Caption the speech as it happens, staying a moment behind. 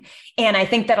And I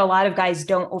think that a lot of guys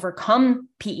don't overcome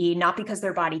PE, not because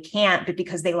their body can't, but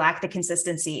because they lack the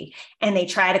consistency, and they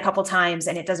try it a couple times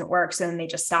and it doesn't work. So then they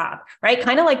just stop, right?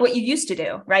 Kind of like what you used to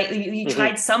do, right? You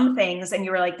tried some things and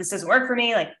you were like, this doesn't work for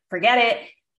me. Like, forget it.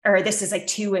 Or this is like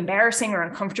too embarrassing or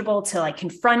uncomfortable to like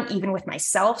confront even with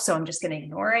myself. So I'm just going to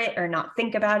ignore it or not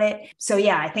think about it. So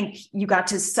yeah, I think you got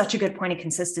to such a good point of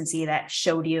consistency that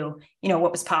showed you,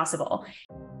 what was possible.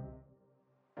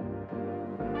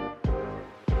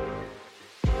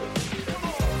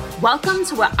 Welcome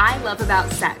to What I Love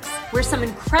About Sex, where some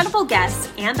incredible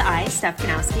guests and I, Steph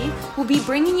Kanowski, will be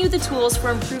bringing you the tools for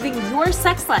improving your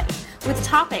sex life with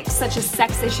topics such as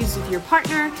sex issues with your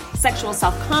partner, sexual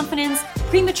self-confidence,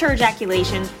 premature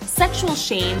ejaculation, sexual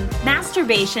shame,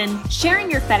 masturbation, sharing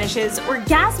your fetishes,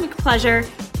 orgasmic pleasure,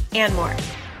 and more.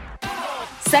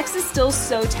 Sex is still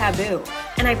so taboo,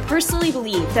 and I personally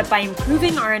believe that by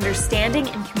improving our understanding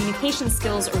and communication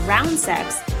skills around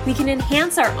sex, we can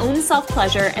enhance our own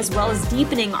self-pleasure as well as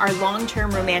deepening our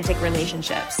long-term romantic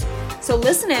relationships. So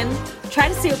listen in, try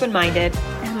to stay open-minded,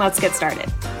 and let's get started.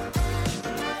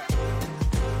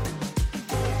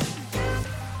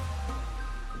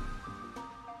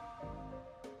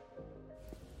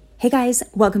 Hey guys,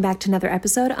 welcome back to another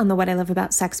episode on the What I Love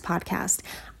About Sex podcast.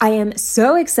 I am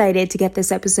so excited to get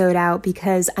this episode out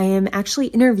because I am actually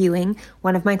interviewing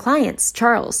one of my clients,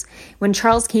 Charles. When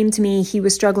Charles came to me, he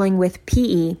was struggling with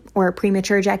PE, or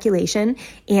premature ejaculation,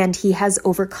 and he has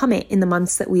overcome it in the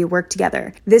months that we worked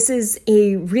together. This is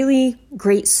a really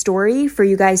great story for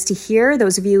you guys to hear,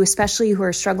 those of you especially who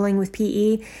are struggling with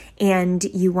PE and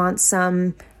you want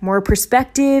some more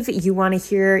perspective, you want to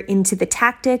hear into the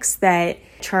tactics that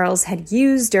Charles had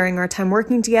used during our time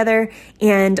working together,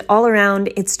 and all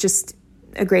around, it's just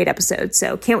a great episode.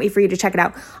 So can't wait for you to check it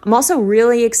out. I'm also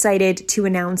really excited to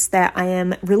announce that I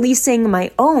am releasing my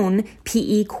own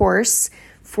PE course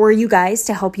for you guys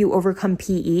to help you overcome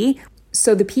PE.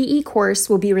 So the PE course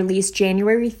will be released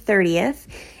January 30th.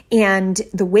 And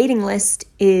the waiting list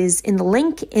is in the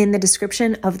link in the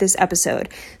description of this episode.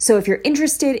 So if you're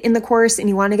interested in the course and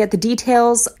you want to get the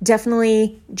details,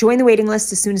 definitely join the waiting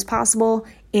list as soon as possible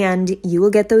and you will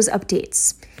get those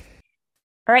updates.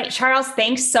 All right, Charles,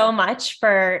 thanks so much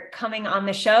for coming on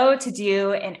the show to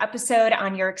do an episode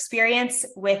on your experience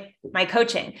with my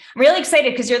coaching. I'm really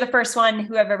excited because you're the first one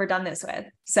who I've ever done this with.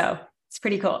 So it's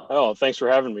pretty cool. Oh, thanks for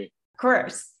having me. Of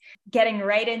course. Getting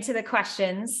right into the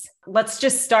questions, let's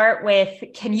just start with,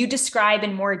 can you describe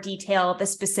in more detail the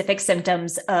specific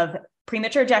symptoms of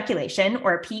premature ejaculation,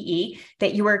 or PE,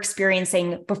 that you were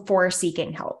experiencing before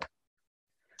seeking help?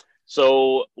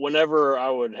 So whenever I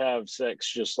would have sex,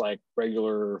 just like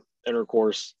regular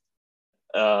intercourse,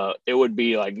 it would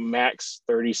be like max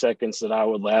 30 seconds that I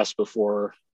would last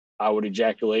before I would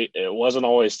ejaculate. It wasn't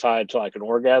always tied to like an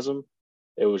orgasm.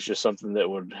 It was just something that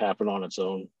would happen on its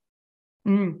own.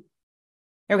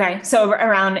 Okay. So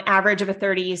around average of a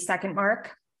 30-second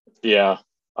mark? Yeah,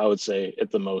 I would say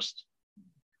at the most.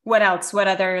 What else? What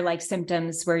other like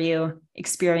symptoms were you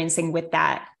experiencing with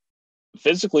that?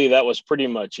 Physically, that was pretty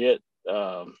much it.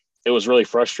 It was really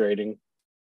frustrating,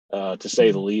 to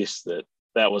say the least,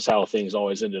 that was how things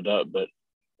always ended up. But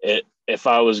if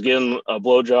I was getting a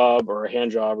blowjob or a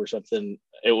hand job or something,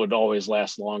 it would always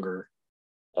last longer.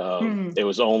 It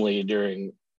was only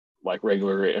during like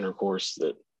regular intercourse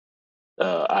that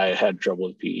I had trouble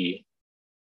with PE.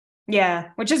 Yeah,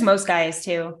 which is most guys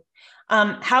too.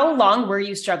 How long were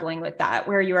you struggling with that,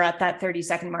 where you were at that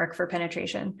 30-second mark for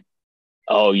penetration?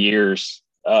 Oh, years.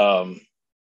 I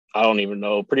don't even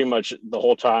know. Pretty much the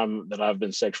whole time that I've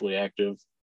been sexually active.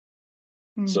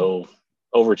 So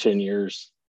over 10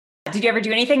 years. Did you ever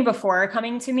do anything before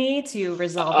coming to me to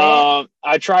resolve it?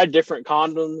 I tried different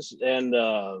condoms and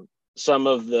some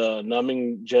of the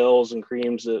numbing gels and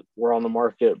creams that were on the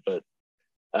market, but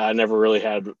I never really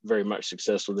had very much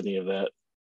success with any of that.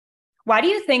 Why do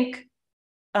you think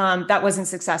that wasn't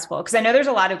successful? Because I know there's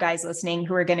a lot of guys listening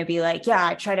who are going to be like, yeah,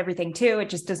 I tried everything too. It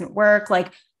just doesn't work.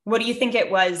 Like, what do you think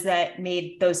it was that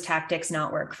made those tactics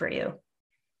not work for you?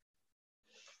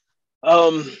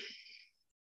 I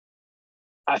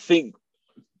think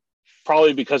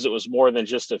probably because it was more than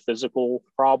just a physical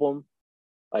problem.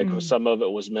 Like some of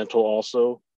it was mental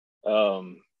also.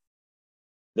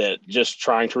 That just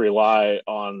trying to rely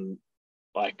on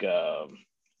like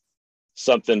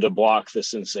something to block the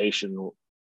sensation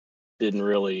didn't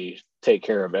really take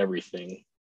care of everything.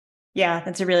 Yeah,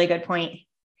 that's a really good point.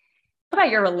 What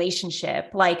about your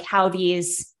relationship? Like how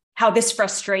this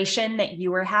frustration that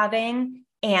you were having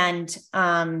and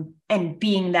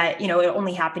being that, it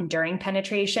only happened during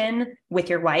penetration with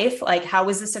your wife, like how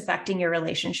was this affecting your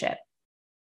relationship?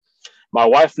 My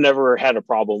wife never had a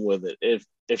problem with it.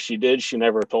 If she did, she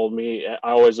never told me.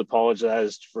 I always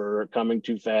apologized for coming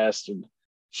too fast, and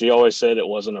she always said it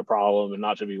wasn't a problem and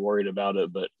not to be worried about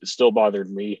it, but it still bothered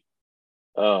me.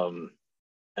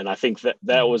 And I think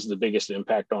that was the biggest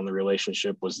impact on the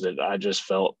relationship, was that I just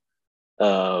felt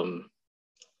I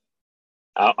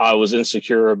was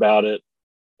insecure about it,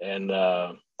 and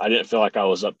I didn't feel like I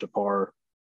was up to par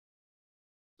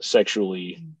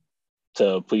sexually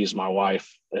to please my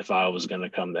wife if I was going to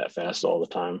come that fast all the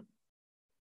time.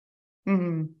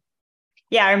 Mm-hmm.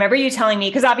 Yeah, I remember you telling me,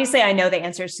 because obviously I know the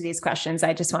answers to these questions.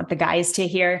 I just want the guys to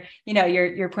hear,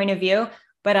 your point of view.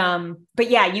 But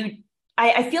yeah,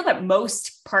 I feel that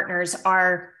most partners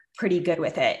are pretty good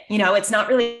with it. It's not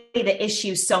really the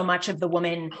issue so much of the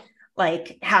woman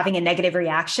like having a negative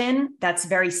reaction. That's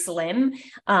very slim.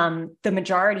 The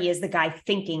majority is the guy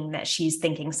thinking that she's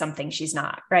thinking something she's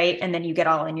not, right? And then you get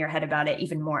all in your head about it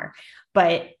even more.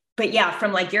 But yeah,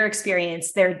 from like your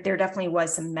experience, there definitely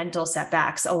was some mental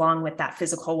setbacks along with that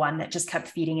physical one that just kept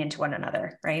feeding into one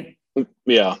another, right?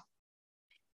 Yeah.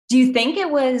 Do you think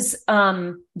it was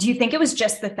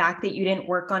just the fact that you didn't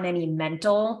work on any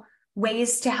mental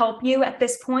ways to help you at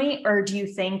this point? Or do you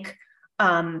think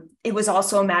it was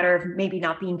also a matter of maybe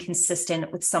not being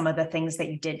consistent with some of the things that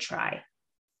you did try?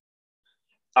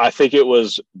 I think it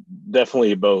was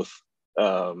definitely both.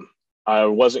 I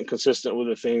wasn't consistent with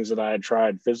the things that I had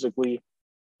tried physically,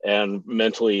 and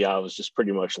mentally I was just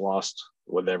pretty much lost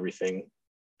with everything.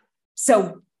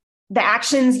 So the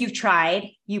actions you've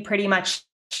tried, you pretty much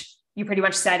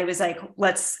said it was like,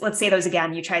 let's say those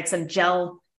again. You tried some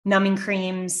gel numbing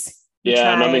creams.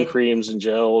 Numbing creams and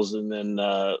gels, and then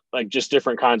like just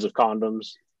different kinds of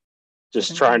condoms.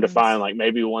 Just trying to find like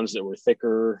maybe ones that were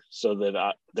thicker so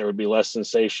that there would be less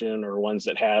sensation, or ones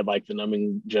that had like the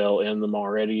numbing gel in them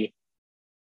already.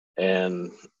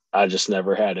 And I just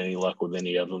never had any luck with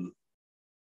any of them.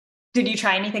 Did you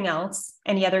try anything else?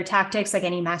 Any other tactics, like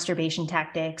any masturbation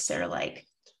tactics, or like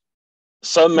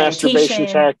some masturbation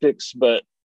tactics, but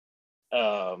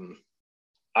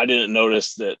I didn't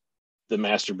notice that the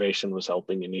masturbation was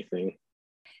helping anything.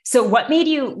 So what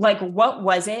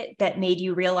was it that made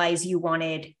you realize you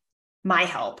wanted my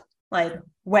help? Like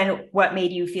what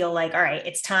made you feel like, all right,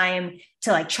 it's time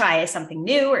to like try something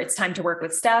new, or it's time to work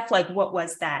with Steph? Like, what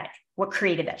was that? What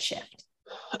created that shift?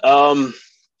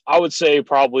 I would say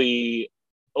probably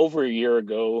over a year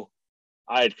ago,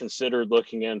 I had considered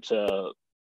looking into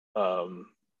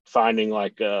finding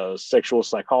like a sexual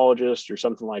psychologist or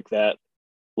something like that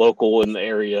local in the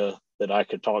area that I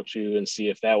could talk to and see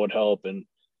if that would help. And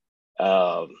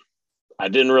I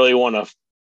didn't really want to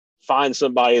find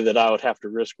somebody that I would have to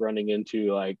risk running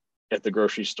into like at the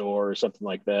grocery store or something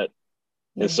like that.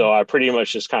 Yeah. And so I pretty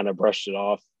much just kind of brushed it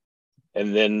off.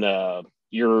 And then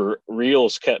your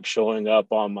reels kept showing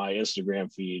up on my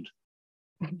Instagram feed.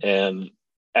 And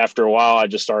after a while, I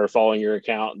just started following your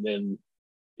account. And then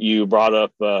you brought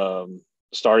up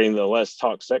starting the Let's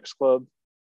Talk Sex Club.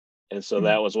 And so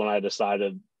that was when I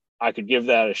decided I could give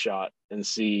that a shot and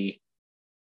see,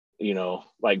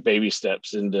 like baby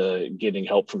steps into getting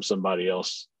help from somebody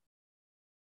else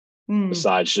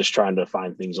besides just trying to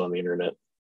find things on the internet.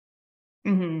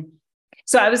 Mm-hmm.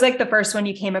 So I was like the first one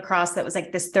you came across that was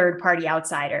like this third party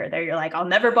outsider there. You're like, I'll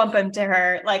never bump into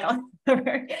her. Like, I'll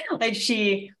never, like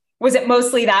was it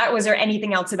mostly that? Was there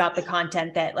anything else about the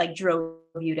content that like drove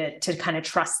you to kind of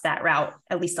trust that route,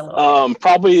 at least a little bit?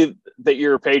 Probably that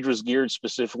your page was geared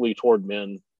specifically toward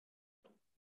men.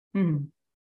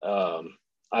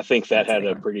 I think that had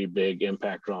a pretty big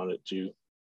impact on it too.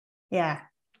 Yeah.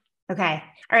 Okay.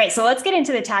 All right. So let's get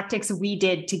into the tactics we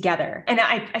did together. And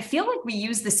I feel like we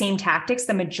use the same tactics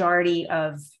the majority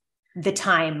of the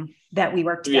time that we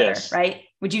worked together, yes. Right?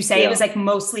 Would you say it was like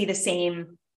mostly the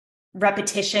same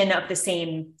repetition of the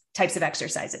same types of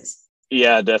exercises?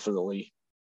 Yeah, definitely.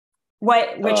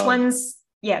 Which ones?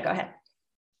 Yeah, go ahead.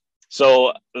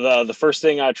 So the first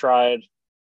thing I tried,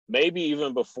 maybe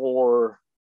even before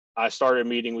I started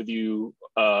meeting with you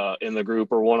in the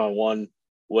group or one-on-one,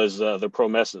 was the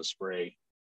Promescent spray.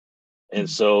 And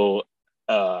so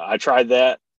I tried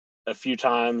that a few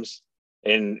times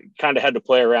and kind of had to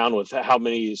play around with how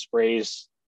many sprays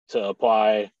to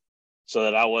apply so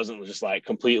that I wasn't just like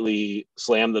completely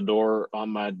slam the door on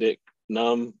my dick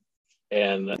numb,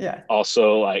 and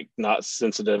also like not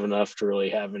sensitive enough to really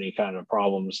have any kind of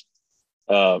problems.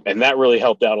 And that really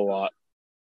helped out a lot.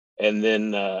 And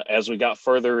then as we got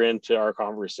further into our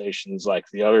conversations, like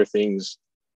the other things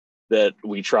that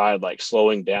we tried, like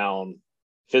slowing down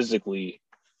physically,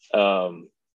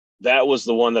 that was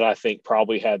the one that I think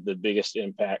probably had the biggest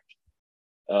impact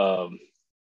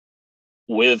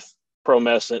with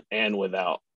promescent and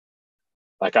without.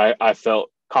 Like I felt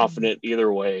confident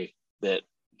either way that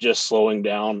just slowing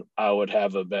down, I would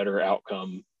have a better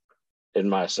outcome in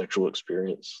my sexual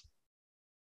experience.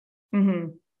 Mm-hmm.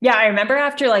 Yeah. I remember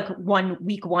after like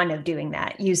week one of doing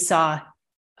that, you saw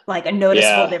like a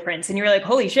noticeable difference and you were like,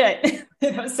 holy shit.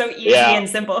 It was so easy and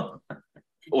simple.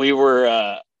 We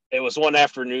were, it was one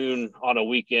afternoon on a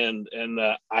weekend and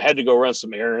I had to go run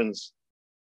some errands.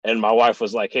 And my wife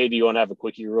was like, hey, do you want to have a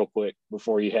quickie real quick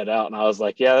before you head out? And I was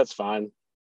like, yeah, that's fine.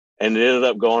 And it ended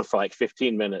up going for like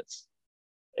 15 minutes.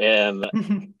 And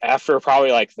after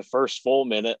probably like the first full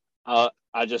minute,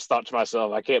 I just thought to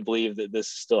myself, I can't believe that this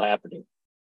is still happening.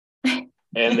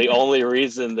 And the only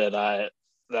reason that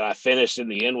I finished in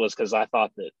the end was because I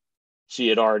thought that she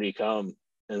had already come.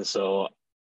 And so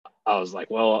I was like,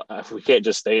 well, if we can't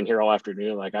just stay in here all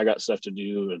afternoon, like I got stuff to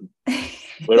do and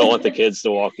we don't want the kids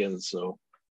to walk in. So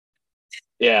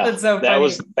yeah, that's so that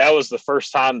funny. that was the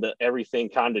first time that everything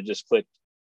kind of just clicked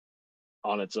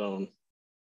on its own.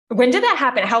 When did that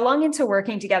happen? How long into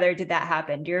working together did that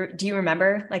happen? Do you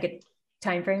remember like a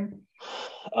time frame?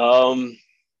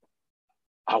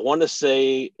 I want to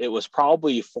say it was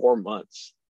probably 4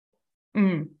 months.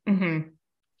 Mm-hmm.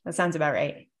 That sounds about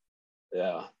right.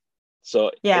 Yeah.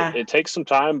 So yeah, it takes some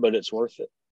time, but it's worth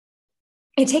it.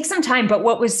 It takes some time, but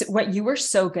what you were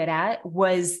so good at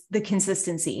was the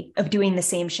consistency of doing the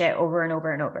same shit over and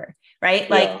over and over, right?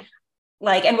 Yeah.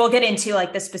 Like, and we'll get into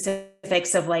like the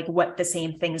specifics of like what the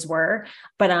same things were,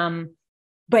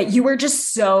 but you were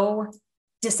just so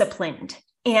disciplined.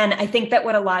 And I think that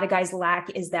what a lot of guys lack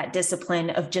is that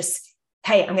discipline of just,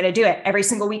 hey, I'm going to do it every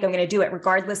single week. I'm going to do it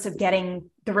regardless of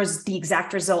getting the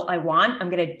exact result I want.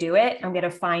 I'm going to do it. I'm going to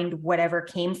find whatever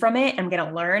came from it. I'm going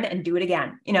to learn and do it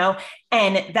again,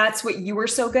 and that's what you were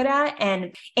so good at.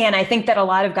 And I think that a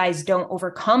lot of guys don't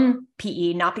overcome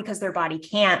PE, not because their body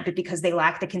can't, but because they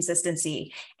lack the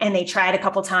consistency and they try it a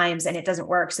couple times and it doesn't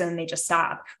work. So then they just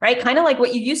stop, right? Kind of like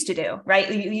what you used to do,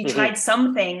 right? You tried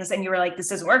some things and you were like, this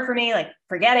doesn't work for me. Like,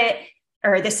 forget it.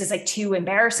 Or this is like too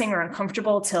embarrassing or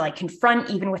uncomfortable to like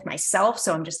confront even with myself.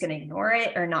 So I'm just going to ignore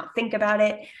it or not think about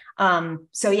it.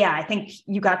 So yeah, I think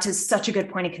you got to such a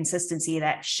good point of consistency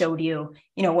that showed you,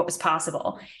 what was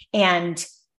possible. And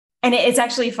it's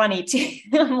actually funny too.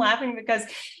 I'm laughing because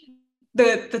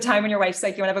the time when your wife's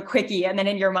like, you want to have a quickie. And then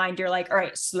in your mind, you're like, all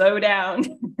right, slow down.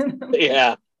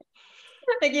 Yeah.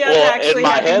 Like, in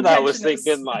my head, I was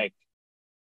thinking like,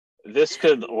 this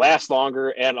could last longer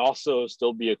and also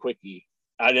still be a quickie.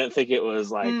 I didn't think it was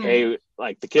like, hey,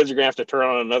 like the kids are gonna have to turn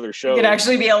on another show. It could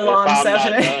actually be a long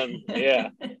session. Yeah.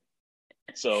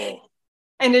 So.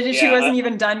 And she wasn't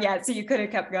even done yet, so you could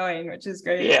have kept going, which is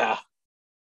great. Yeah.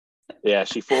 Yeah,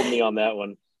 she fooled me on that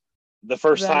one. The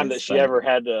first time that she ever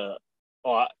had to,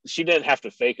 she didn't have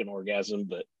to fake an orgasm,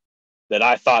 but that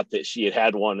I thought that she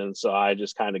had one, and so I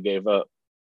just kind of gave up,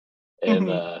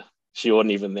 and she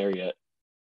wasn't even there yet.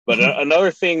 But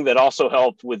another thing that also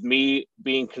helped with me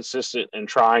being consistent and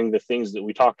trying the things that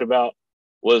we talked about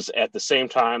was at the same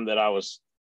time that I was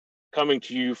coming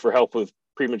to you for help with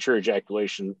premature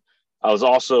ejaculation, I was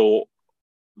also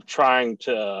trying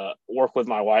to work with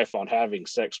my wife on having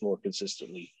sex more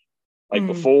consistently. Like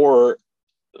before,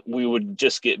 we would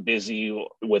just get busy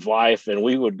with life and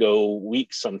we would go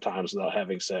weeks sometimes without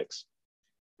having sex.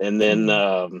 And then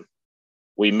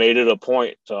we made it a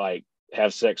point to like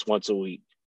have sex once a week.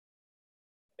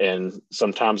 And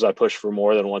sometimes I push for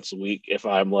more than once a week if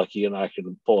I'm lucky and I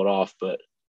can pull it off. But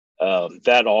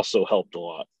that also helped a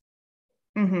lot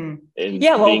in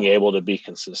being able to be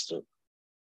consistent.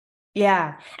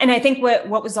 Yeah. And I think what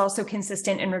was also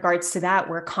consistent in regards to that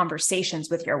were conversations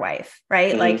with your wife,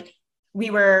 right? Like we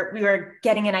were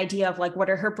getting an idea of like, what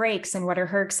are her breaks and what are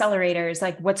her accelerators?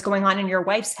 Like what's going on in your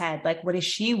wife's head? Like, what does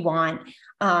she want?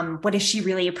 What does she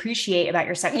really appreciate about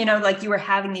your sex? Like you were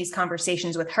having these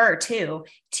conversations with her too,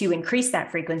 to increase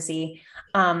that frequency.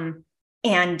 And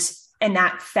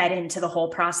that fed into the whole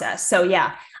process. So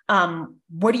yeah.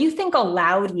 What do you think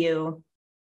allowed you,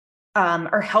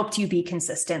 or helped you be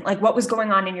consistent? Like what was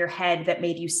going on in your head that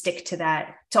made you stick to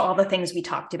that, to all the things we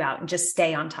talked about and just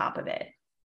stay on top of it?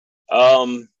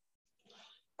 Probably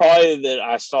that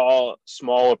I saw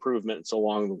small improvements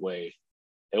along the way.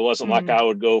 It wasn't like I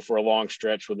would go for a long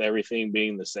stretch with everything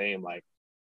being the same. Like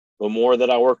the more that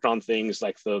I worked on things,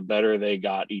 like the better they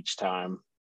got each time.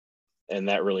 And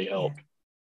that really helped.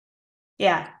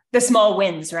 Yeah. The small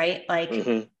wins, right? Like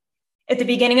at the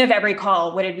beginning of every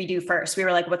call, what did we do first? We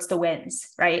were like, what's the wins?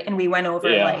 Right. And we went over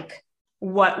like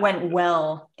what went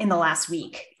well in the last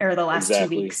week or the last 2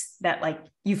 weeks that like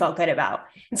you felt good about.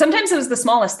 And sometimes it was the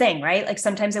smallest thing, right? Like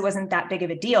sometimes it wasn't that big of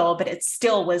a deal, but it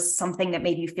still was something that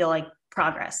made you feel like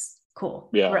progress,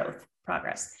 growth,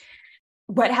 progress.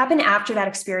 What happened after that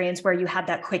experience where you had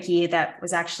that quickie that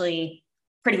was actually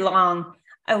pretty long,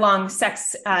 a long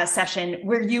sex session?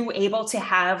 Were you able to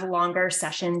have longer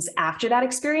sessions after that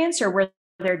experience, or were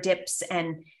there dips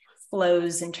and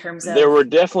flows in terms of? There were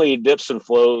definitely dips and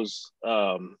flows.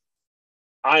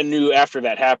 I knew after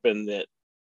that happened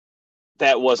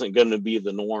that wasn't going to be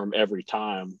the norm every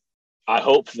time. I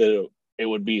hoped that it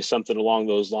would be something along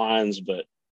those lines, but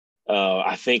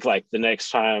I think like the next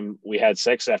time we had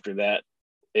sex after that,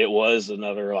 it was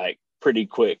another like pretty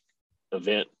quick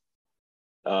event.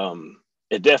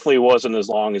 It definitely wasn't as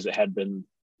long as it had been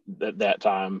at that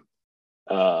time.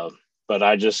 But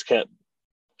I just kept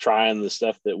trying the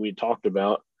stuff that we talked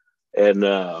about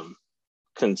and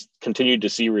continued to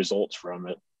see results from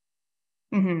it.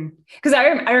 Because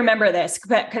I remember this,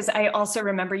 but because I also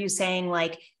remember you saying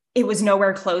like it was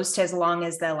nowhere close to as long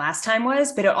as the last time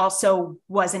was, but it also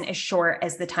wasn't as short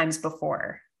as the times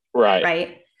before.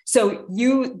 Right. So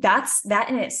that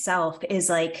in itself is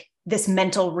like this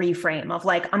mental reframe of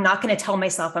like, I'm not going to tell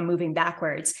myself I'm moving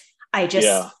backwards.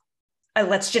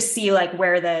 Let's just see like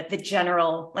where the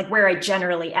general, like where I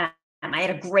generally am. I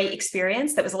had a great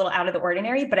experience that was a little out of the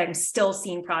ordinary, but I'm still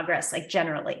seeing progress like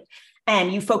generally.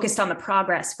 And you focused on the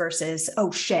progress versus,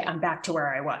 oh shit, I'm back to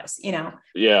where I was, you know?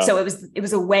 Yeah. So it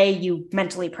was a way you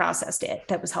mentally processed it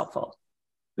that was helpful.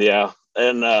 Yeah.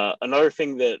 And another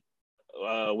thing that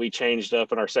we changed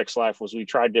up in our sex life was we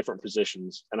tried different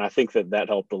positions. And I think that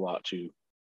helped a lot too.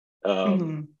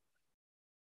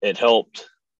 It helped.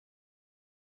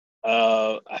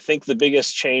 I think the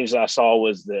biggest change that I saw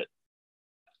was that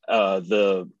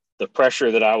the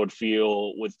pressure that I would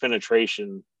feel with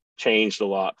penetration changed a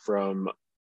lot from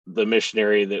the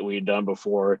missionary that we'd done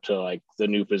before to like the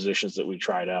new positions that we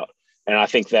tried out. And I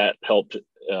think that helped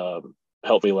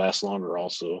me last longer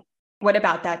also. What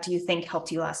about that do you think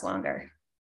helped you last longer?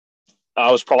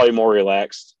 I was probably more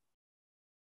relaxed.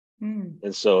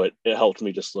 And so it helped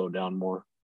me to slow down more.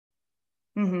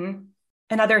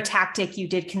 Another tactic you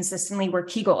did consistently were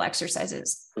Kegel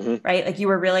exercises, right? Like you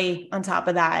were really on top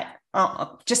of that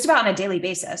just about on a daily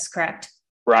basis, correct?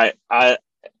 Right.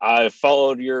 I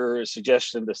followed your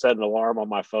suggestion to set an alarm on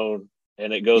my phone,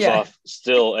 and it goes off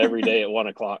still every day at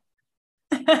 1:00.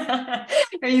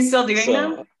 Are you still doing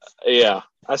them? Yeah,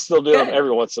 I still do them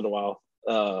every once in a while.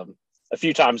 A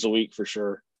few times a week for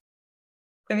sure.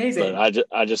 Amazing. But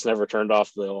I just never turned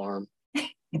off the alarm.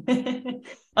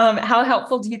 How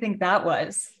helpful do you think that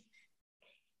was?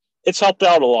 It's helped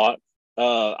out a lot.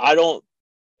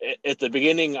 At the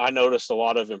beginning, I noticed a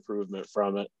lot of improvement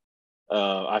from it.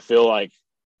 I feel like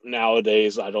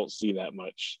nowadays I don't see that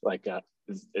much. Like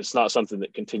it's not something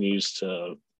that continues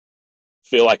to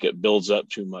feel like it builds up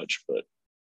too much, but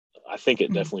I think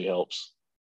it definitely helps.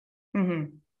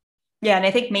 Yeah. And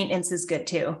I think maintenance is good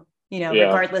too,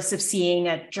 regardless of seeing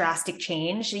a drastic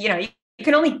change, you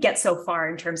can only get so far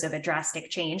in terms of a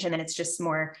drastic change. And then it's just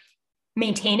more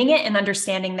maintaining it and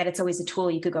understanding that it's always a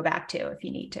tool you could go back to if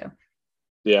you need to.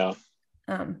 Yeah.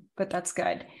 But that's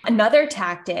good. Another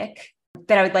tactic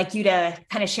that I would like you to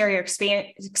kind of share your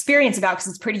experience about, because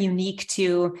it's pretty unique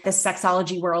to the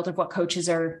sexology world of what coaches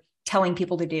are telling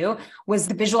people to do, was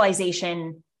the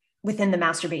visualization within the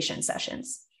masturbation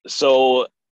sessions. So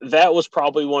that was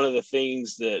probably one of the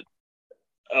things that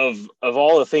of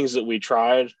all the things that we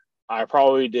tried, I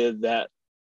probably did that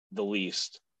the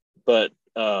least. But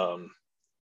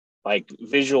like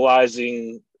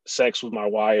visualizing sex with my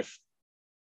wife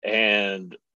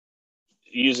and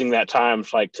using that time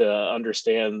like to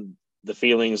understand the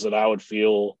feelings that I would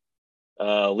feel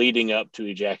leading up to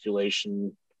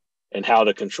ejaculation and how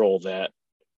to control that.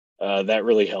 That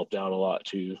really helped out a lot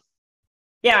too.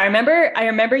 Yeah, I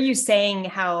remember you saying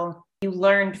how you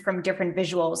learned from different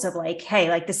visuals of like, hey,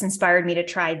 like this inspired me to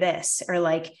try this, or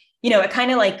like, it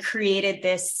kind of like created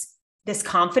this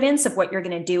confidence of what you're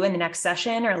going to do in the next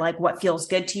session, or like what feels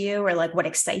good to you, or like what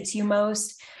excites you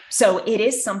most. So it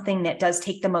is something that does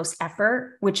take the most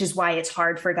effort, which is why it's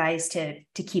hard for guys to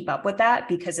keep up with that,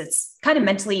 because it's kind of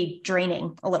mentally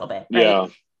draining a little bit, right? Yeah.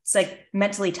 It's like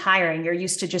mentally tiring. You're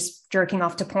used to just jerking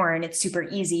off to porn. It's super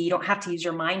easy. You don't have to use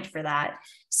your mind for that.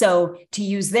 So to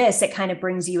use this, it kind of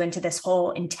brings you into this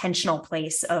whole intentional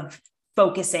place of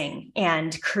focusing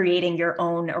and creating your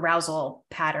own arousal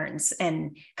patterns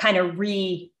and kind of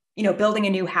building a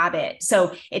new habit.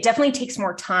 So it definitely takes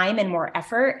more time and more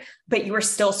effort, but you were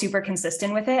still super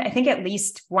consistent with it. I think at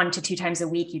least 1 to 2 times a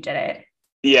week you did it.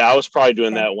 Yeah, I was probably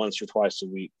doing that once or twice a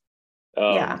week.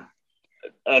 Yeah.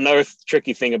 Another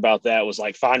tricky thing about that was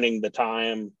like finding the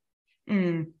time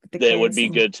that would be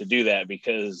good to do that,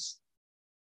 because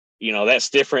that's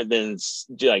different than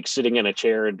like sitting in a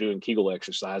chair and doing Kegel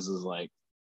exercises. Like,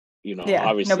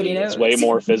 obviously nobody it's way knows.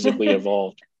 more physically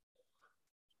involved.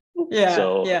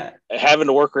 So having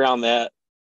to work around that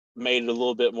made it a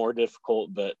little bit more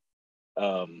difficult, but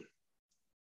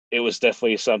it was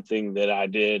definitely something that I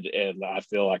did, and I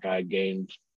feel like I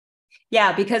gained.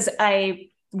 Yeah, because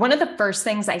one of the first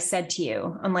things I said to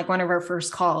you on like one of our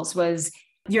first calls was,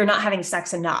 you're not having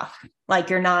sex enough.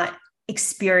 Like, you're not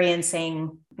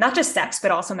experiencing not just sex, but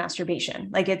also masturbation.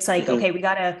 Like, it's like, okay,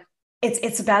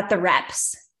 it's about the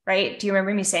reps, right? Do you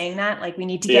remember me saying that? Like, we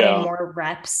need to get in more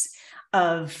reps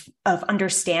of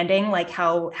understanding like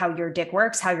how your dick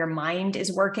works, how your mind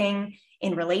is working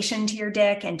in relation to your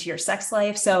dick and to your sex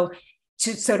life. So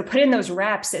to put in those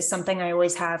reps is something I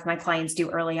always have my clients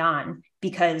do early on,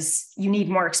 because you need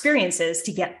more experiences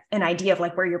to get an idea of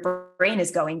like where your brain is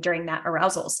going during that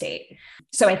arousal state.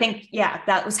 So I think,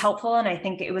 that was helpful. And I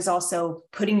think it was also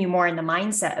putting you more in the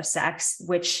mindset of sex,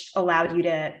 which allowed you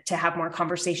to have more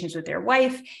conversations with your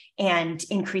wife and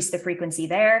increase the frequency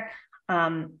there.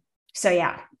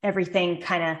 So everything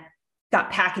kind of got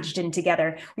packaged in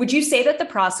together. Would you say that the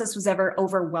process was ever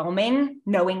overwhelming,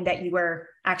 knowing that you were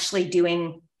actually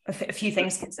doing a few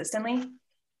things consistently?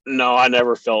 No, I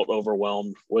never felt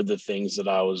overwhelmed with the things that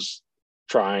I was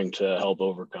trying to help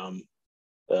overcome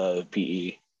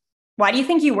PE. Why do you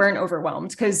think you weren't overwhelmed?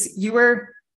 Because you were,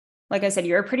 like I said,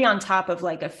 you were pretty on top of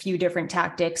like a few different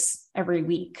tactics every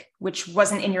week, which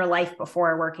wasn't in your life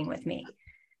before working with me.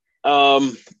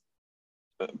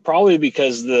 Probably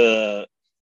because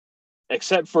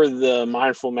except for the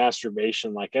mindful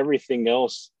masturbation, like everything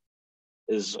else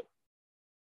is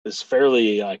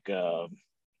fairly like a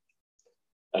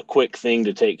quick thing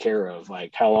to take care of.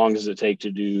 Like, how long does it take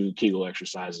to do Kegel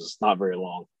exercises? Not very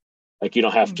long. Like, you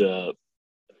don't have to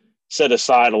set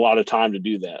aside a lot of time to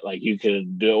do that. Like, you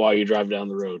can do it while you drive down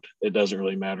the road. It doesn't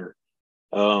really matter.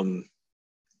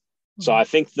 So I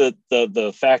think that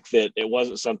the fact that it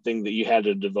wasn't something that you had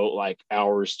to devote like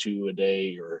hours to a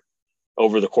day or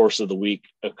over the course of the week,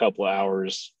 a couple of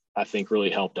hours, I think really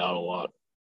helped out a lot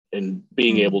in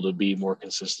being able to be more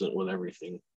consistent with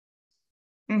everything.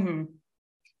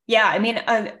 Yeah. I mean,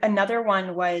 another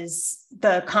one was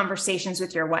the conversations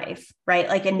with your wife, right?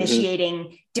 Like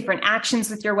initiating different actions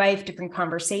with your wife, different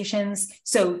conversations.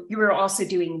 So you were also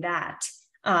doing that,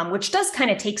 which does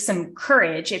kind of take some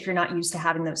courage if you're not used to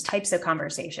having those types of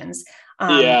conversations,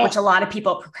 which a lot of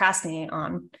people procrastinate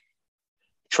on.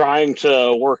 Trying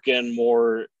to work in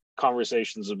more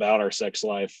conversations about our sex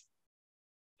life.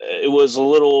 It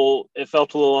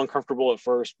felt a little uncomfortable at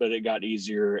first, but it got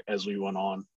easier as we went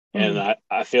on. And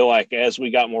I feel like as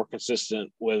we got more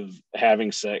consistent with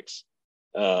having sex,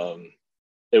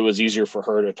 it was easier for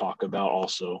her to talk about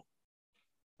also.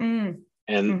 And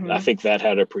I think that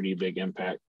had a pretty big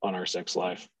impact on our sex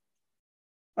life.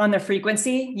 On the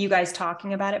frequency, you guys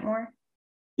talking about it more?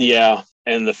 Yeah.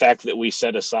 And the fact that we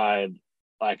set aside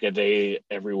like a day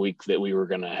every week that we were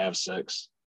going to have sex,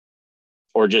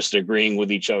 or just agreeing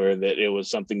with each other that it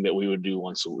was something that we would do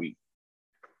once a week.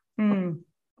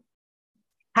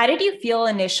 How did you feel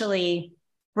initially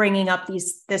bringing up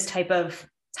this type of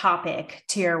topic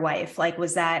to your wife? Like,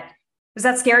 was that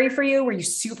scary for you? Were you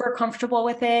super comfortable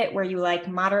with it? Were you like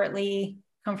moderately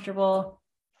comfortable?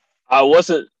 I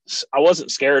wasn't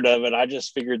scared of it. I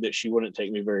just figured that she wouldn't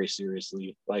take me very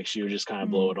seriously. Like, she would just kind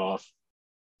of blow it off.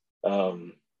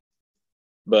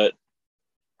 But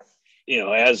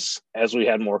as we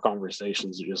had more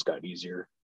conversations, it just got easier.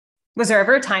 Was there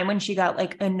ever a time when she got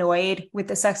like annoyed with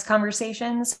the sex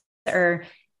conversations or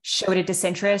showed a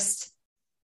disinterest?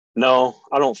 No,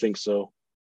 I don't think so.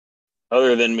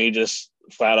 Other than me just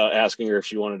flat out asking her if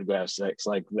she wanted to go have sex,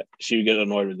 like she would get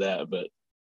annoyed with that. But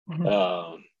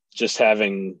just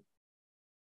having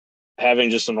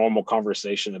just a normal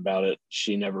conversation about it,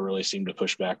 she never really seemed to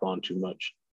push back on too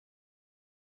much.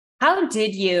 How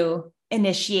did you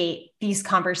initiate these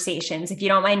conversations? If you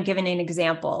don't mind giving an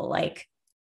example, like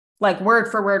word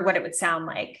for word, what it would sound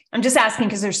like. I'm just asking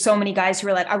because there's so many guys who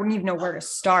are like, I wouldn't even know where to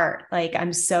start. Like,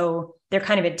 they're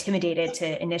kind of intimidated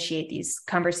to initiate these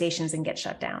conversations and get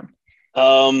shut down.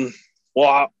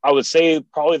 Well, I would say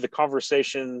probably the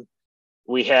conversation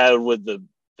we had with the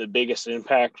biggest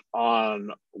impact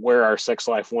on where our sex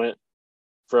life went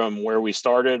from where we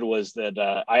started was that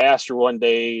I asked her one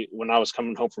day when I was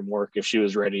coming home from work if she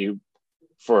was ready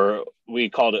we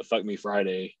called it Fuck Me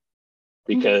Friday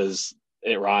because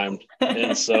it rhymed.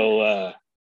 And so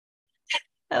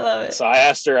I love it. So I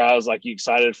asked her, I was like, you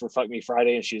excited for Fuck Me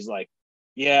Friday? And she's like,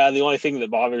 Yeah, the only thing that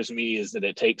bothers me is that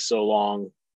it takes so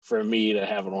long for me to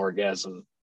have an orgasm.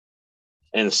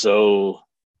 And so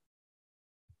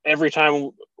every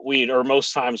time or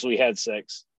most times we had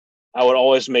sex, I would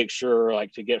always make sure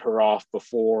like to get her off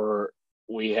before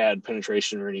we had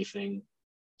penetration or anything,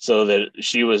 so that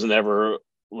she was never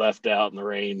left out in the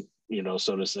rain,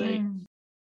 so to say.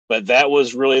 But that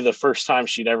was really the first time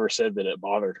she'd ever said that it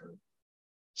bothered her.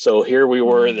 So here we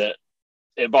were, that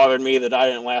it bothered me that I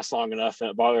didn't last long enough, and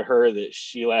it bothered her that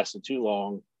she lasted too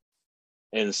long.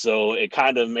 And so it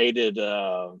kind of made it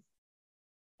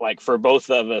like for both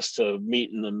of us to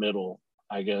meet in the middle,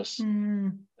 I guess.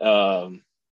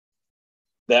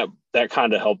 That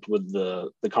kind of helped with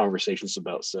the conversations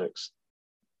about sex.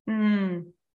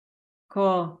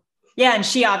 Cool. Yeah. And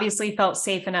she obviously felt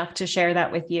safe enough to share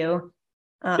that with you.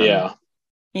 Yeah.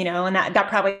 And that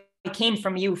probably came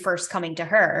from you first coming to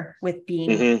her with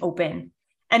being open.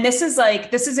 And this is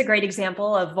a great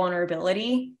example of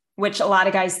vulnerability, which a lot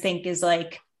of guys think is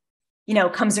like,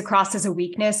 comes across as a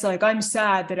weakness. Like, I'm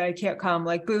sad that I can't come,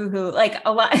 like, boo-hoo. Like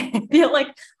I feel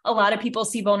like a lot of people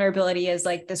see vulnerability as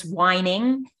like this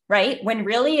whining, right? When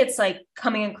really it's like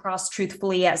coming across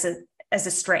truthfully as a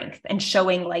strength and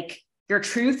showing like your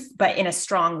truth, but in a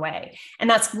strong way. And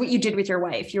that's what you did with your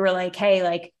wife. You were like, hey,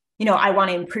 like, I want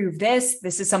to improve this.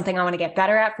 This is something I want to get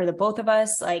better at for the both of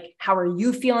us. Like, how are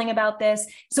you feeling about this?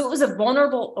 So it was a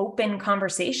vulnerable, open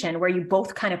conversation where you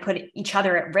both kind of put each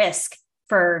other at risk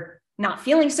for not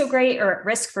feeling so great, or at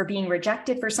risk for being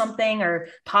rejected for something, or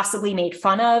possibly made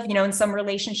fun of, in some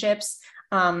relationships.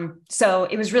 So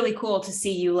it was really cool to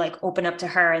see you like open up to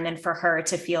her, and then for her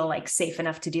to feel like safe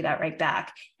enough to do that right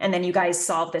back. And then you guys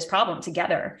solved this problem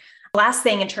together. Last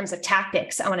thing in terms of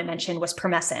tactics I want to mention was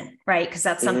promescent, right? Because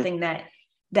that's something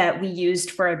that we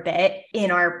used for a bit in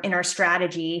our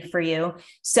strategy for you.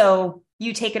 So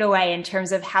you take it away in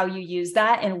terms of how you use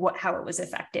that and how it was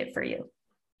effective for you.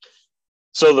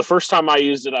 So the first time I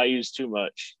used it, I used too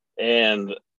much,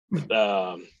 and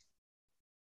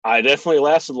I definitely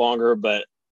lasted longer, but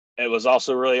it was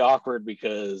also really awkward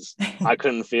because I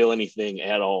couldn't feel anything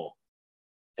at all.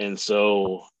 And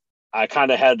so I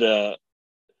kind of had to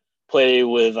play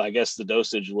with, I guess, the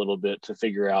dosage a little bit to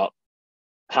figure out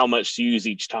how much to use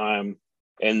each time.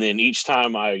 And then each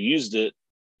time I used it,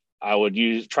 I would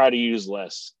try to use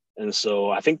less. And so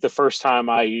I think the first time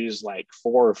I used like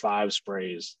 4 or 5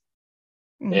 sprays,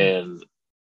 and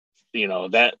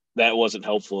that wasn't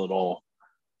helpful at all.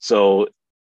 So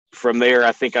from there,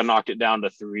 I think I knocked it down to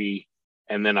 3,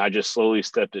 and then I just slowly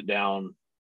stepped it down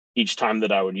each time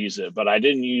that I would use it. But I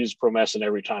didn't use promescent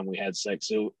every time we had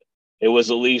sex. It was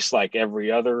at least like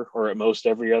every other, or at most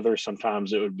every other.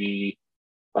 Sometimes it would be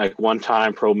like 1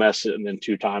 time promescent and then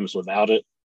 2 times without it.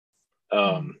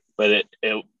 But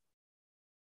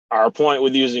our point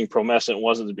with using promescent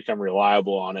wasn't to become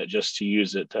reliable on it, just to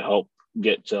use it to help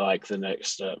get to like the next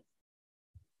step.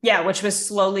 Yeah, which was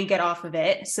slowly get off of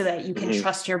it so that you can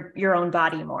trust your own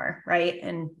body more, right?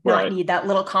 And not need that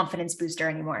little confidence booster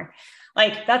anymore.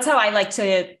 Like, that's how I like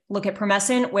to look at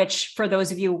promescent, which, for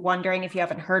those of you wondering if you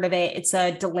haven't heard of it, it's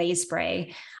a delay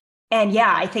spray. And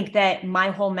yeah, I think that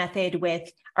my whole method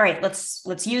with, all right,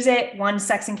 let's use it, 1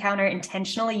 sex encounter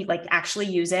intentionally, like actually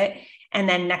use it. And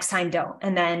then next time don't.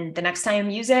 And then the next time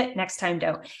use it, next time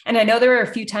don't. And I know there were a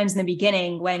few times in the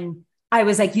beginning when I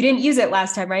was like, you didn't use it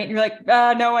last time, right? And you're like,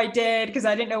 no, I did, because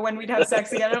I didn't know when we'd have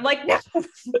sex again. And I'm like, no.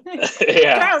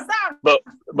 Yeah. But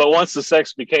once the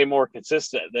sex became more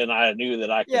consistent, then I knew that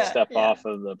I could step off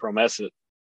of the promescent.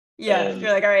 Yeah. And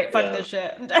you're like, all right, fuck this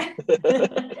shit.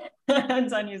 I'm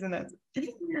done using this.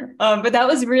 But that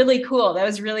was really cool. That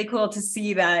was really cool to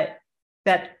see that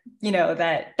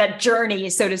journey,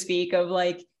 so to speak, of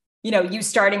like, you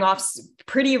starting off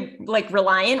pretty like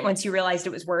reliant once you realized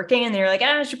it was working, and then you're like,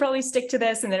 I should probably stick to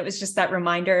this. And then it was just that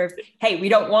reminder of, hey, we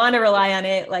don't want to rely on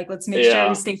it. Like, let's make sure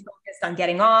we stay focused on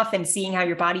getting off and seeing how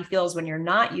your body feels when you're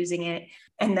not using it.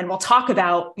 And then we'll talk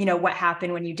about, what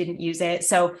happened when you didn't use it.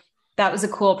 So that was a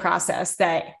cool process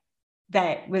that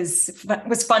was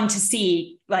fun to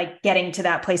see, like getting to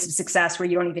that place of success where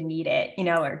you don't even need it,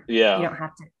 or you don't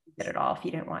have to use it at all if you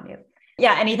didn't want to.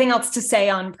 Yeah. Anything else to say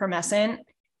on promescent?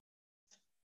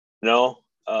 No,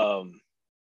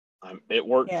 it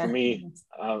worked for me.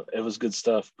 It was good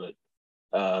stuff, but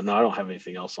no, I don't have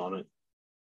anything else on it.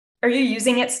 Are you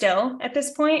using it still at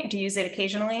this point? Do you use it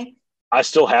occasionally? I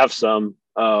still have some.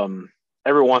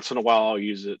 Every once in a while I'll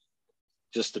use it,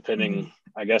 just depending,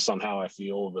 I guess, on how I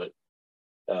feel. But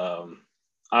I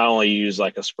only use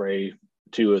like a spray,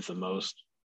 2 at the most.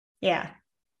 Yeah.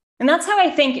 And that's how I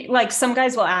think, like, some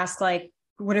guys will ask, like,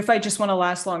 what if I just want to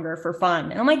last longer for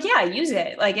fun? And I'm like, yeah, use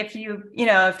it. Like if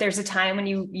if there's a time when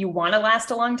you want to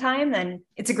last a long time, then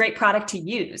it's a great product to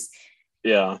use.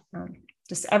 Yeah.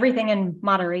 Just everything in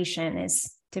moderation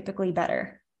is typically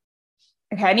better.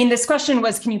 Okay. I mean, this question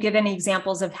was, can you give any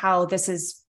examples of how this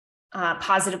has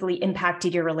positively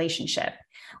impacted your relationship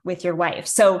with your wife?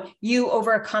 So you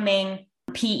overcoming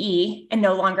PE and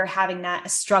no longer having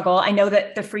that struggle. I know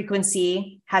that the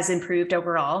frequency has improved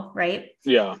overall, right?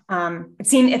 Yeah.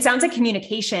 It sounds like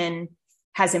communication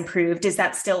has improved. Is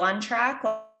that still on track?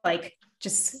 Like,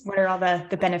 just what are all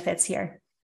the benefits here?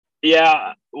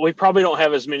 Yeah, we probably don't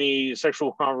have as many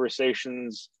sexual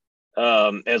conversations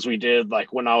as we did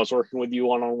like when I was working with you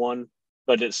one-on-one,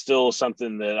 but it's still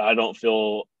something that I don't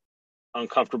feel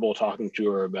uncomfortable talking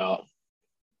to her about.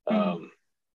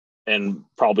 And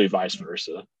probably vice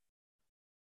versa.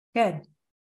 Good.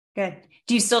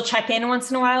 Do you still check in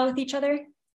once in a while with each other?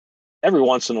 Every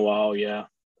once in a while, yeah.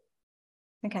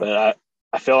 Okay. But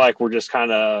I feel like we're just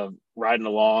kind of riding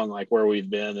along like where we've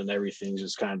been, and everything's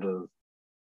just kind of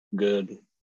good.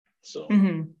 So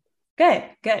Good.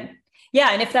 Yeah.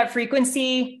 And if that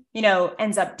frequency,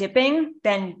 ends up dipping,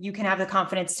 then you can have the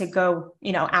confidence to go,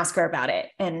 ask her about it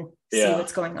and see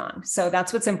what's going on. So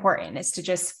that's what's important, is to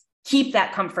just keep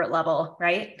that comfort level,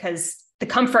 right? Because the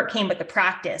comfort came with the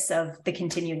practice of the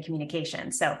continued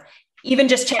communication. So even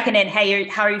just checking in, hey,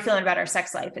 how are you feeling about our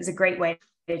sex life, is a great way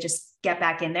to just get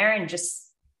back in there and just,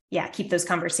 keep those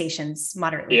conversations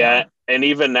moderately going. And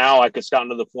even now, like, it's gotten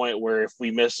to the point where if we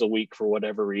miss a week for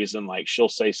whatever reason, like, she'll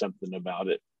say something about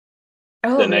it.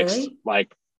 Oh, the next, really?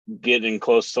 like, getting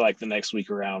close to like the next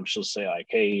week around, she'll say like,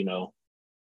 hey,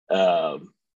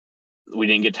 we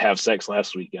didn't get to have sex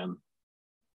last weekend.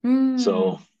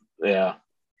 So yeah,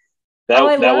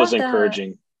 that was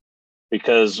encouraging,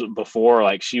 because before,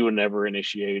 like, she would never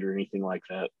initiate or anything like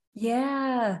that.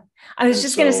 Yeah. I was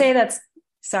just going to say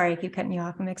sorry, I keep cutting you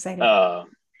off. I'm excited.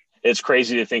 It's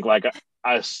crazy to think like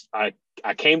I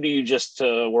came to you just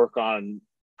to work on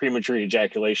premature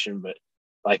ejaculation, but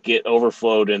like it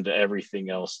overflowed into everything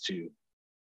else too.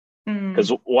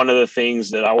 Because one of the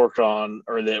things that I worked on,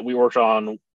 or that we worked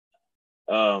on,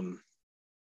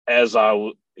 as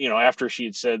after she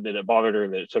had said that it bothered her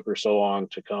that it took her so long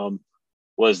to come,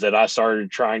 was that I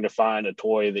started trying to find a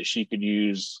toy that she could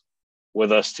use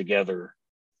with us together.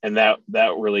 And that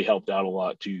really helped out a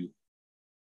lot too.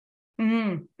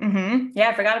 Yeah,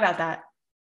 I forgot about that.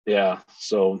 Yeah.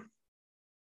 So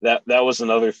that was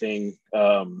another thing.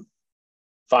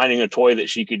 Finding a toy that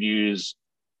she could use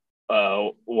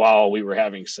while we were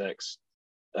having sex.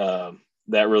 That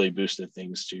really boosted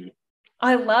things too.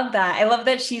 I love that. I love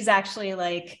that she's actually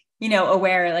like,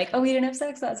 aware, like, oh, we didn't have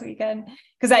sex last weekend.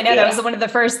 Because I know that was one of the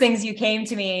first things you came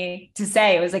to me to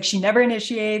say. It was like, she never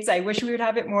initiates. I wish we would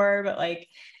have it more, but like,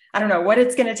 I don't know what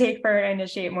it's going to take for her to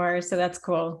initiate more. So that's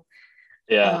cool.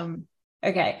 Yeah.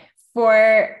 Okay.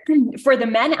 For the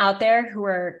men out there who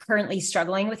are currently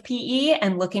struggling with PE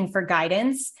and looking for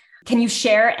guidance, can you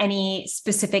share any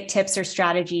specific tips or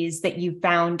strategies that you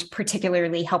found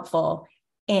particularly helpful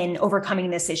in overcoming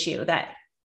this issue that,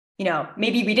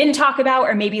 maybe we didn't talk about,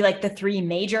 or maybe like the three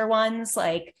major ones,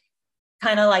 like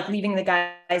kind of like leaving the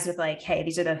guys with like, hey,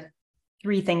 these are the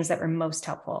three things that were most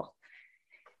helpful?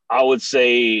 I would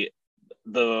say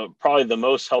probably the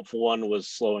most helpful one was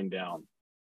slowing down.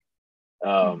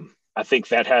 I think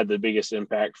that had the biggest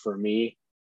impact for me.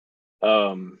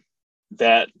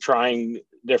 That trying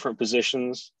different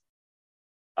positions,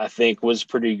 I think, was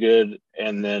pretty good.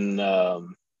 And then I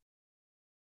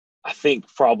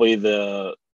think probably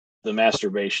the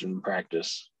masturbation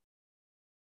practice.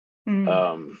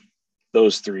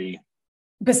 Those three.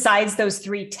 Besides those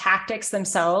three tactics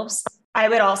themselves, I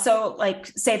would also like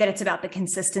say that it's about the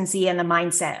consistency and the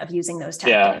mindset of using those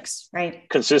tactics, right?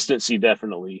 Consistency,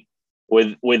 definitely.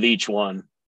 With each one,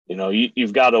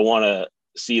 you've got to want to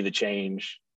see the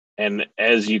change, and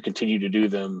as you continue to do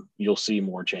them, you'll see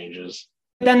more changes.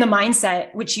 Then the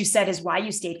mindset, which you said is why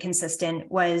you stayed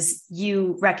consistent, was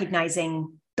you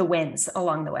recognizing the wins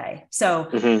along the way. So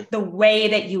the way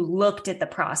that you looked at the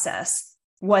process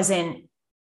wasn't,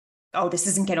 oh, this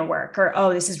isn't going to work, or,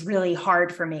 oh, this is really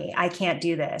hard for me, I can't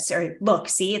do this, or look,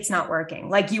 see, it's not working.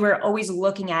 Like, you were always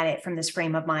looking at it from this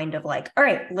frame of mind of like, all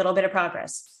right, a little bit of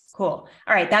progress. Cool.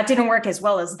 All right. That didn't work as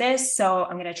well as this, so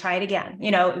I'm going to try it again.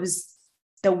 It was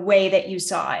the way that you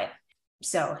saw it.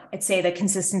 So I'd say the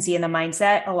consistency and the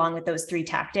mindset, along with those three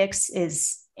tactics,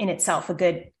 is in itself a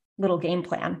good little game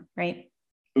plan, right?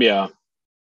 Yeah.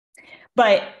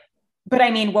 But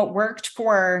I mean, what worked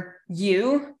for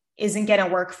you isn't going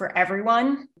to work for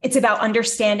everyone. It's about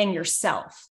understanding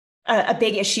yourself. a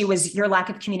big issue was your lack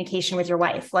of communication with your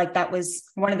wife. Like that was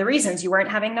one of the reasons you weren't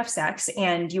having enough sex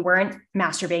and you weren't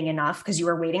masturbating enough because you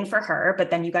were waiting for her, but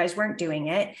then you guys weren't doing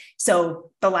it.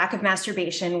 So the lack of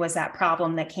masturbation was that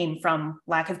problem that came from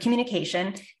lack of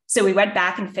communication. So we went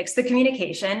back and fixed the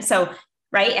communication. So,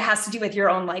 right, it has to do with your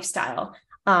own lifestyle.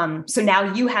 So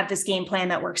now you have this game plan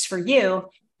that works for you,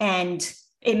 and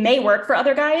it may work for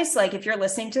other guys. Like if you're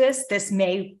listening to this, this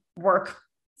may work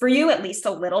for you at least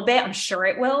a little bit. I'm sure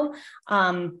it will.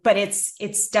 But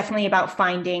it's definitely about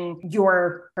finding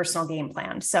your personal game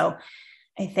plan. So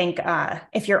I think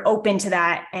if you're open to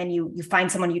that and you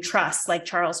find someone you trust, like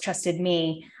Charles trusted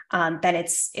me, then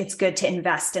it's good to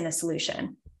invest in a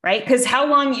solution, right? Because how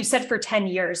long, you said for 10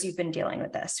 years you've been dealing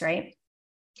with this, right?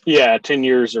 Yeah, 10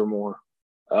 years or more.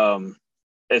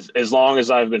 As long as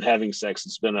I've been having sex,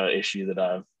 it's been an issue that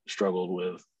I've struggled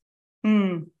with.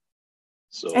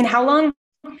 So, and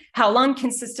how long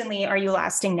consistently are you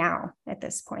lasting now at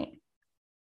this point?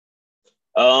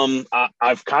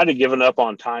 I've kind of given up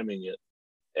on timing it,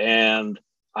 and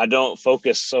I don't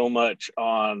focus so much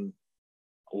on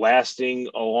lasting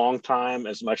a long time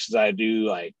as much as I do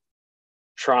like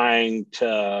trying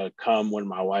to come when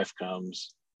my wife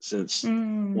comes, since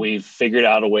we've figured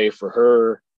out a way for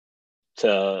her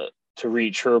to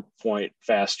reach her point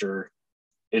faster.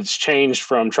 It's changed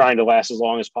from trying to last as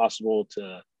long as possible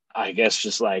to, I guess,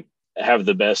 just like have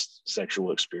the best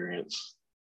sexual experience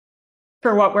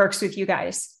for what works with you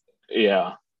guys.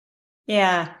 Yeah.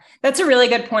 That's a really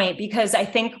good point, because I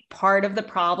think part of the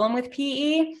problem with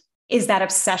PE is that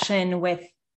obsession with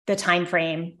the time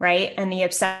frame, right? And the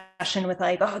obsession with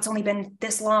like, oh, it's only been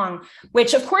this long,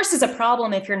 which of course is a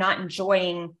problem if you're not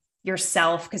enjoying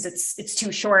yourself because it's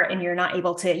too short and you're not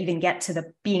able to even get to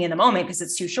the being in the moment because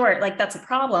it's too short. Like that's a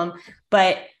problem.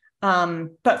 But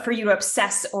for you to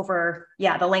obsess over,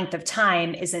 the length of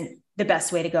time isn't the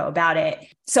best way to go about it.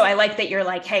 So I like that you're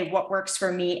like, hey, what works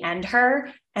for me and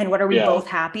her, and what are we both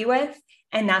happy with?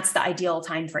 And that's the ideal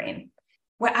time frame.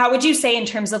 How would you say in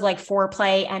terms of like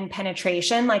foreplay and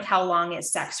penetration, like how long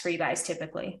is sex for you guys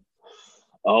typically?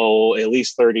 Oh, at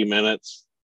least 30 minutes,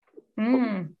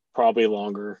 probably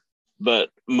longer. But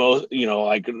most,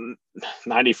 like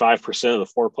 95% of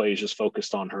the foreplay is just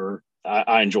focused on her.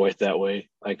 I enjoy it that way.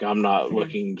 Like I'm not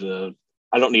looking to,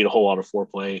 I don't need a whole lot of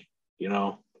foreplay, We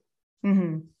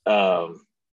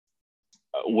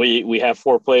have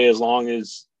foreplay as long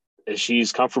as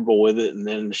she's comfortable with it, and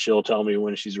then she'll tell me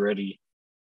when she's ready,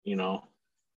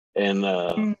 and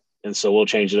so we'll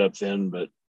change it up then. But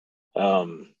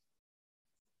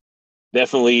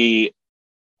definitely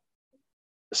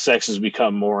sex has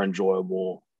become more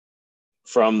enjoyable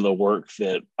from the work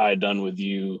that I had done with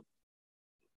you,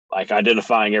 like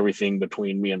identifying everything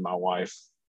between me and my wife.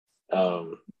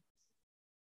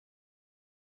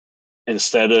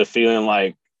 Instead of feeling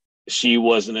like she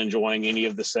wasn't enjoying any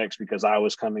of the sex because I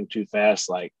was coming too fast,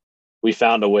 like we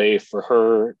found a way for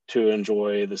her to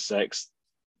enjoy the sex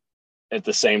at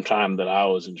the same time that I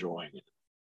was enjoying it.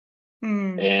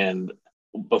 And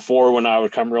before, when I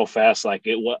would come real fast, like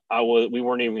we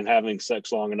weren't even having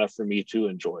sex long enough for me to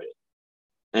enjoy it.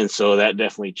 And so that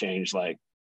definitely changed. Like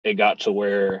it got to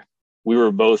where we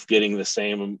were both getting the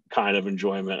same kind of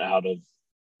enjoyment out of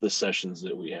the sessions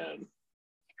that we had.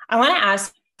 I want to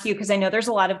ask you, because I know there's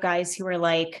a lot of guys who are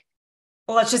like,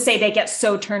 well, let's just say they get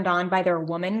so turned on by their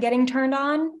woman getting turned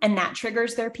on, and that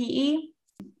triggers their PE.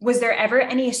 Was there ever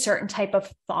any certain type of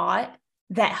thought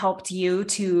that helped you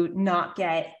to not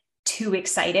get too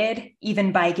excited,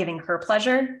 even by giving her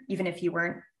pleasure, even if you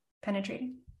weren't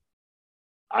penetrating?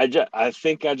 I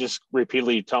think I just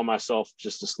repeatedly tell myself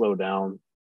just to slow down.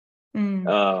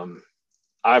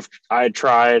 I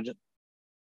tried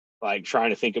like trying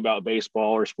to think about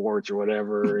baseball or sports or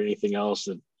whatever or anything else,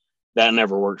 and that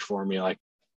never worked for me. Like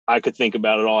I could think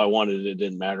about it all I wanted, it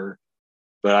didn't matter.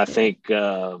 But I think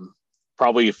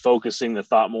probably focusing the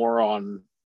thought more on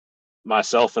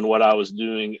myself and what I was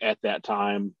doing at that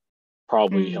time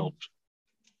probably helped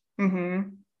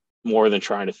more than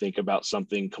trying to think about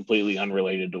something completely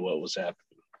unrelated to what was happening.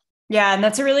 Yeah. And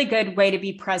that's a really good way to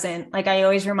be present. Like I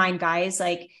always remind guys,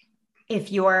 like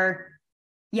if you're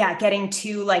getting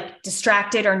too like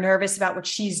distracted or nervous about what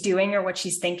she's doing or what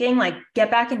she's thinking, like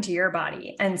get back into your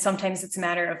body. And sometimes it's a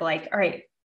matter of like, all right,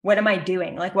 what am I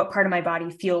doing? Like what part of my body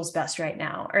feels best right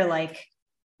now? Or like,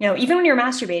 even when you're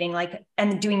masturbating, like,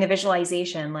 and doing the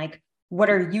visualization, like, what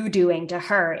are you doing to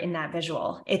her in that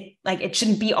visual? It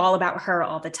shouldn't be all about her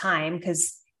all the time,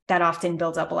 because that often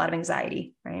builds up a lot of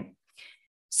anxiety. Right.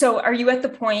 So are you at the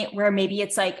point where maybe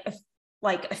it's like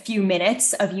a few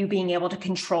minutes of you being able to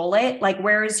control it? Like,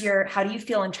 how do you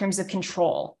feel in terms of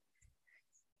control?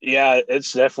 Yeah,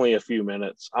 it's definitely a few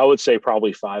minutes. I would say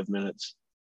probably 5 minutes.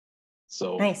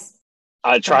 So Nice.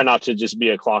 I try not to just be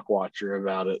a clock watcher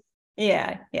about it.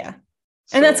 Yeah. Yeah.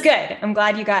 And that's good. I'm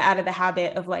glad you got out of the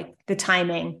habit of like the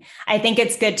timing. I think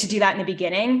it's good to do that in the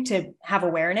beginning to have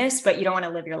awareness, but you don't want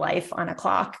to live your life on a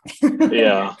clock.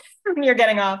 Yeah. When you're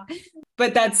getting off.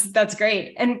 But that's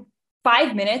great. And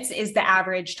 5 minutes is the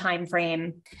average time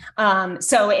frame.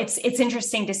 So it's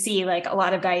interesting to see like a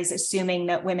lot of guys assuming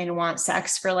that women want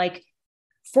sex for like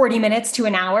 40 minutes to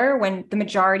an hour when the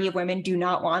majority of women do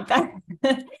not want that.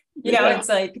 It's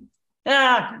like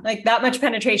that much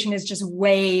penetration is just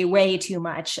way, way too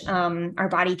much. Our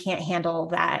body can't handle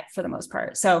that for the most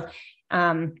part. So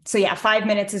yeah, 5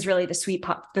 minutes is really the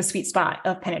sweet spot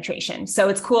of penetration. So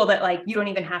it's cool that like, you don't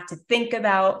even have to think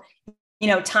about,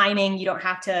 timing. You don't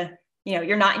have to,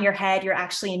 you're not in your head, you're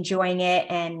actually enjoying it,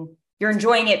 and you're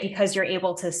enjoying it because you're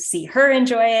able to see her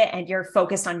enjoy it, and you're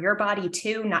focused on your body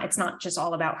too. It's not just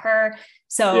all about her.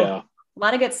 So a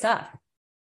lot of good stuff.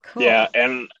 Cool. Yeah.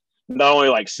 And not only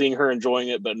like seeing her enjoying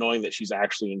it, but knowing that she's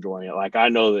actually enjoying it. Like I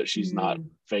know that she's not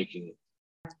faking.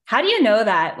 How do you know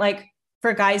that? Like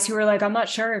for guys who are like, I'm not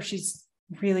sure if she's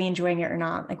really enjoying it or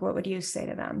not. Like, what would you say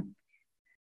to them?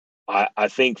 I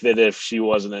think that if she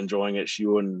wasn't enjoying it, she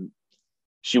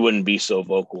wouldn't be so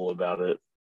vocal about it.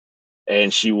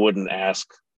 And she wouldn't ask,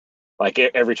 like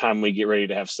every time we get ready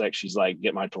to have sex, she's like,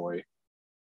 get my toy.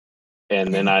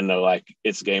 And then I know like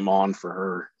it's game on for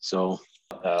her. So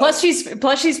plus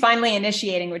she's finally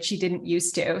initiating, which she didn't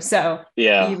used to. So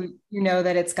yeah, you know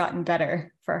that it's gotten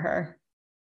better for her.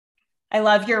 I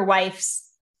love your wife's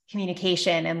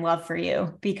communication and love for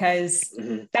you, because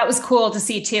that was cool to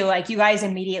see too. Like you guys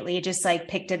immediately just like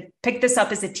picked this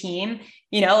up as a team,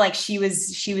 like she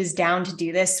was down to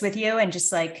do this with you and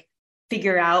just like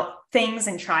figure out things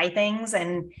and try things.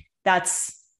 And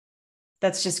that's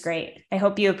just great. I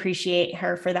hope you appreciate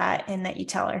her for that and that you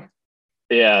tell her.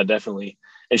 Yeah, definitely.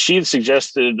 And she had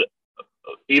suggested,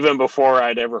 even before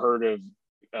I'd ever heard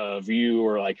of you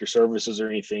or like your services or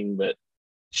anything, but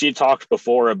she had talked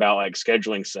before about like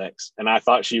scheduling sex. And I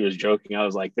thought she was joking. I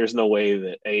was like, there's no way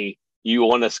that A, you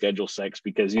want to schedule sex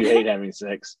because you hate having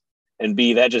sex, and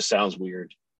B, that just sounds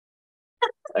weird.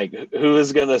 Like who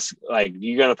is going to, like,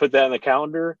 you going to put that in the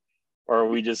calendar, or are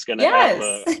we just going to have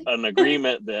an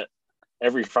agreement that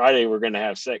every Friday we're going to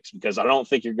have sex? Because I don't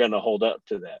think you're going to hold up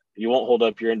to that. You won't hold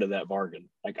up your end of that bargain.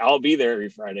 Like I'll be there every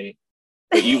Friday,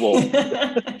 but you won't.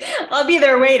 I'll be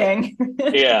there waiting.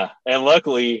 Yeah. And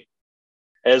luckily,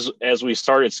 as we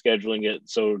started scheduling it,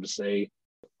 so to say,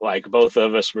 like both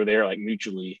of us were there, like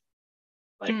mutually,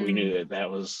 like we knew that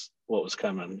was what was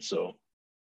coming. So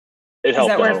it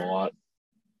helped out a lot.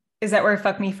 Is that where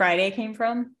Fuck Me Friday came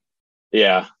from?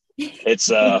 Yeah. It's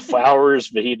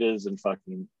flowers, fajitas, and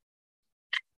fucking.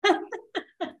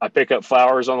 I pick up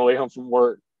flowers on the way home from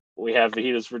work. We have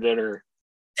fajitas for dinner.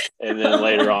 And then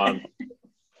later on.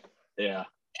 Yeah.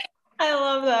 I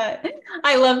love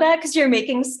that because you're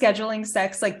making scheduling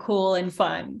sex like cool and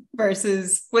fun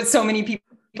versus what so many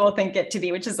people think it to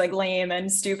be, which is like lame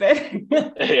and stupid.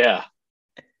 Yeah.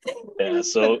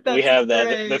 So we have that,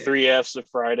 great. The 3 F's of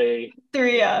Friday.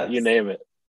 3 F's. You name it.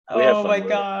 Oh my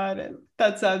God.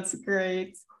 That sounds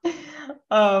great.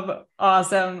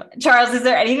 Awesome. Charles, is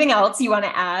there anything else you want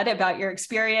to add about your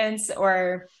experience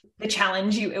or the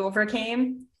challenge you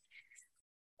overcame?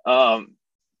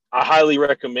 I highly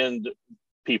recommend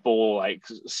people like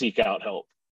seek out help.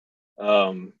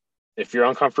 If you're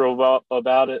uncomfortable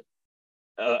about it,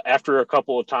 after a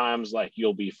couple of times, like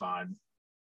you'll be fine.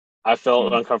 I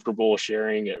felt uncomfortable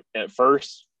sharing it at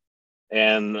first,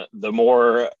 and the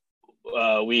more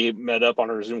we met up on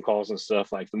our Zoom calls and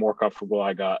stuff, like the more comfortable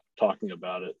I got talking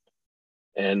about it.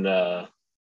 And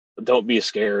don't be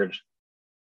scared.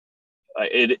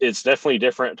 It's definitely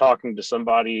different talking to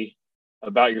somebody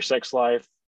about your sex life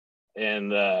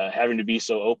and having to be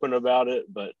so open about it,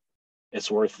 but it's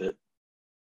worth it.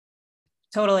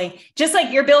 Totally. Just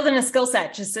like you're building a skill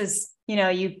set, just as,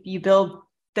 you build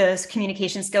the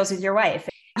communication skills with your wife.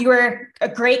 You were a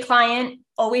great client,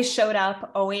 always showed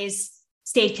up, always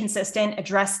stayed consistent,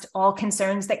 addressed all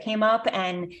concerns that came up.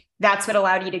 And that's what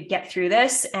allowed you to get through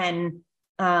this. And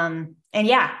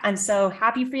yeah, I'm so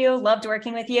happy for you. Loved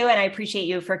working with you. And I appreciate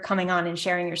you for coming on and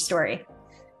sharing your story.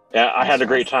 Yeah, I had a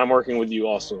great time working with you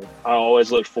also. I always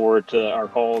look forward to our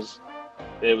calls.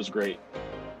 It was great.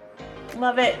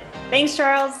 Love it. Thanks,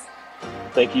 Charles.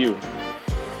 Thank you.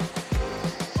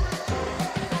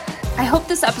 I hope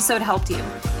this episode helped you.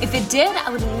 If it did, I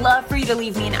would love for you to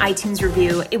leave me an iTunes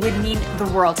review. It would mean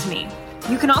the world to me.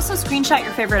 You can also screenshot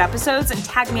your favorite episodes and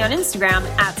tag me on Instagram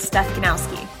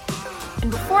 @StephGanowski.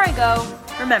 And before I go,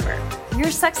 remember,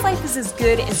 your sex life is as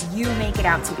good as you make it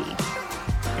out to be.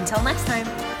 Until next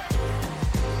time.